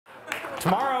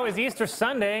Tomorrow is Easter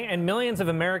Sunday, and millions of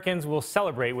Americans will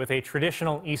celebrate with a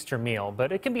traditional Easter meal.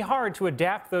 But it can be hard to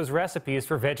adapt those recipes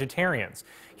for vegetarians.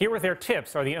 Here with their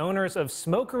tips are the owners of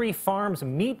Smokery Farms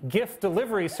meat gift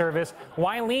delivery service,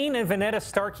 Wylene and Vaneta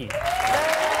Starkie.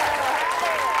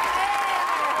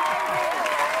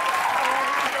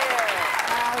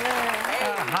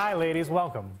 Hi, ladies.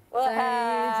 Welcome.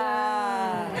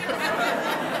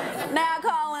 Now,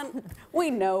 Colin, we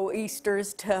know Easter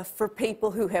is tough for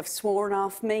people who have sworn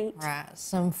off meat. Right.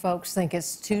 Some folks think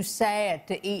it's too sad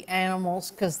to eat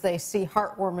animals because they see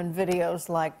heartwarming videos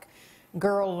like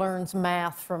girl learns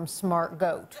math from smart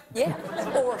goat. Yeah.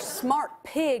 Or smart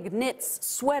pig knits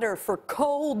sweater for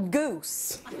cold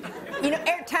goose. You know,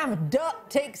 every time a duck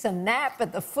takes a nap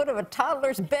at the foot of a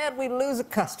toddler's bed, we lose a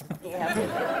customer.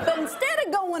 Yeah. But instead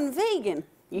of going vegan,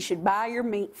 you should buy your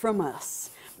meat from us.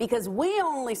 Because we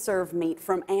only serve meat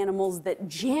from animals that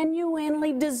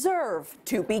genuinely deserve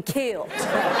to be killed.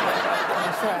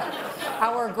 That's right.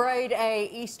 Our grade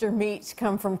A Easter meats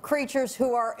come from creatures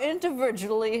who are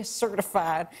individually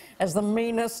certified as the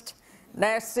meanest,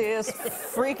 nastiest,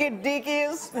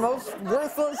 freaky-deakiest, most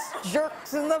ruthless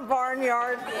jerks in the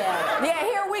barnyard. Yeah,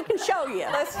 here we can show you.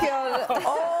 Let's go.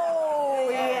 Oh,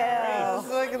 yes.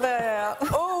 Look at that.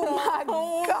 Oh, my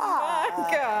God. My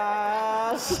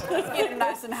gosh. Getting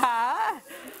nice and high.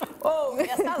 Oh,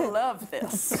 yes, I love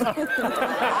this.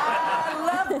 I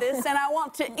love this, and I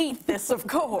want to eat this, of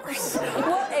course.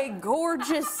 What a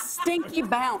gorgeous, stinky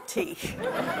bounty.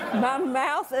 My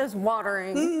mouth is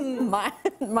watering. My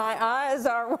eyes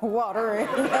are watering.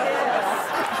 Yes.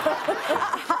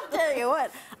 I'll tell you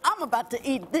what, I'm about to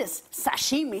eat this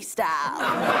sashimi style.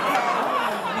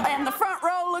 And the front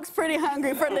row looks pretty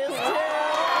hungry for this, too.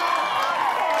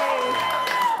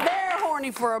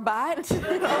 For a bite. Oh,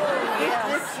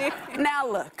 yes. Now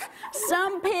look,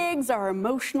 some pigs are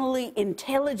emotionally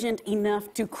intelligent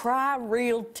enough to cry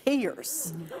real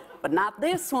tears, but not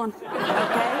this one,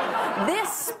 okay?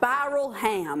 This spiral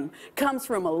ham comes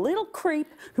from a little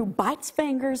creep who bites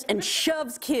fingers and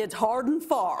shoves kids hard and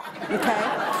far,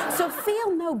 okay? So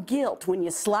feel no guilt when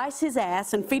you slice his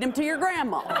ass and feed him to your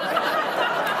grandma.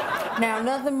 Now,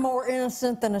 nothing more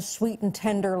innocent than a sweet and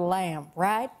tender lamb,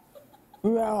 right?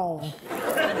 Wrong.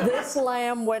 This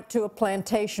lamb went to a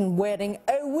plantation wedding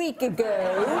a week ago,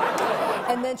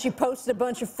 and then she posted a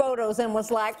bunch of photos and was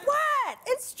like, what?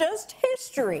 It's just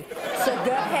history. So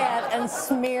go ahead and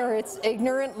smear its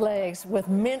ignorant legs with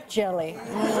mint jelly.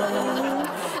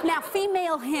 Now,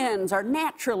 female hens are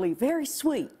naturally very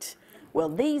sweet. Well,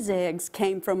 these eggs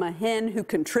came from a hen who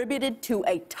contributed to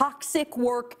a toxic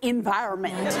work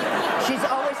environment. She's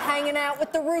always hanging out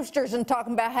with the roosters and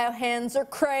talking about how hens are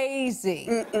crazy.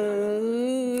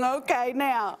 Okay,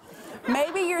 now,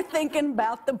 maybe you're thinking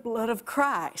about the blood of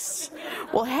Christ.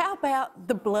 Well, how about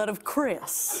the blood of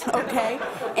Chris, okay?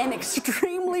 An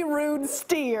extremely rude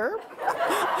steer.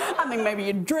 I think maybe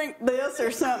you drink this or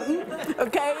something,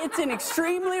 okay? It's an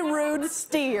extremely rude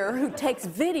steer who takes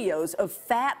videos of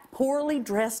fat, poorly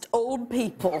dressed old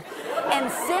people and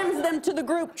sends them to the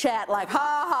group chat like,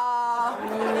 ha ha.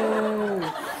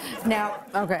 Now,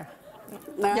 okay.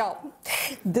 Now, Y'all,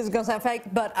 this is gonna sound fake,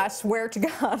 but I swear to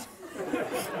God,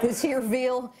 this here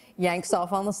veal yanks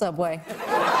off on the subway.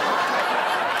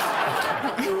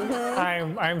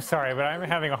 I'm sorry, but I'm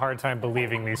having a hard time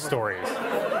believing these stories.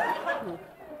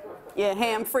 You a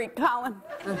ham freak, Colin?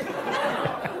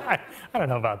 I don't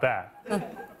know about that.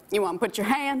 You want to put your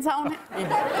hands on it?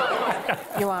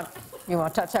 You want to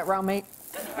touch that raw meat?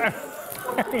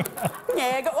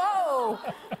 Yeah, whoa!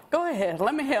 Go ahead,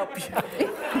 let me help you.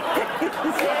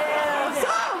 Yes.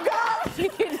 Oh, God!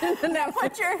 Now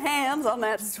put your hands on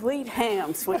that sweet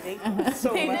ham, sweetie.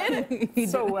 So He wet. did it.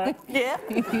 So wet. Yeah.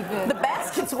 The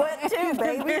basket's wet, too,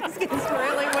 baby. The basket's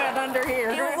really wet under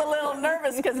here. He was a little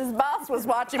nervous because his boss was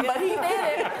watching, but he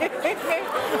did it.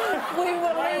 We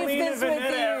will leave Wylene this and with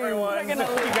Vaneta, you. everyone. We're gonna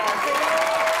leave You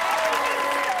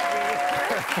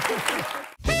guys.